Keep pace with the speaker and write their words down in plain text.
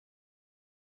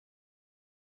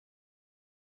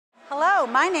Hello,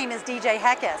 my name is DJ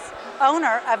Heckes,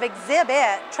 owner of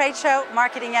Exhibit Trade Show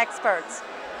Marketing Experts.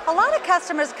 A lot of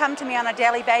customers come to me on a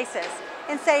daily basis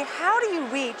and say, how do you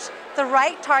reach the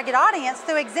right target audience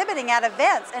through exhibiting at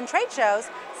events and trade shows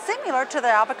similar to the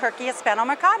Albuquerque Hispano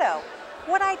Mercado?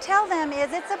 What I tell them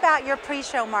is it's about your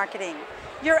pre-show marketing,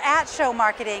 your at-show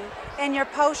marketing, and your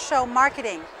post-show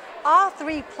marketing. All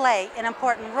three play an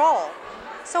important role.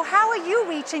 So how are you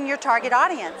reaching your target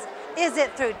audience? Is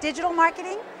it through digital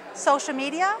marketing, social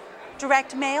media,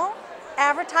 direct mail,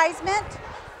 advertisement?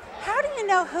 How do you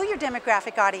know who your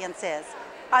demographic audience is?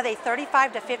 Are they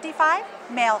 35 to 55,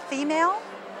 male, female?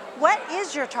 What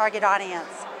is your target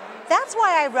audience? That's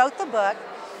why I wrote the book,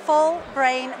 Full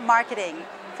Brain Marketing,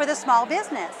 for the small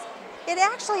business. It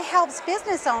actually helps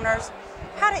business owners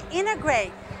how to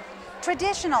integrate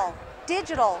traditional,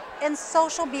 digital, and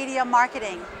social media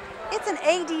marketing. It's an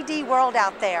ADD world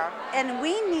out there, and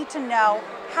we need to know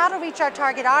how to reach our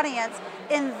target audience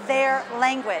in their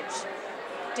language.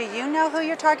 Do you know who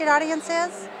your target audience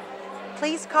is?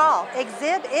 Please call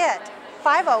Exhibit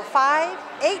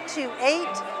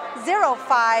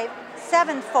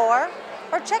 505-828-0574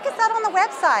 or check us out on the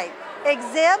website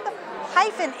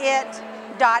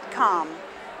exhib-it.com.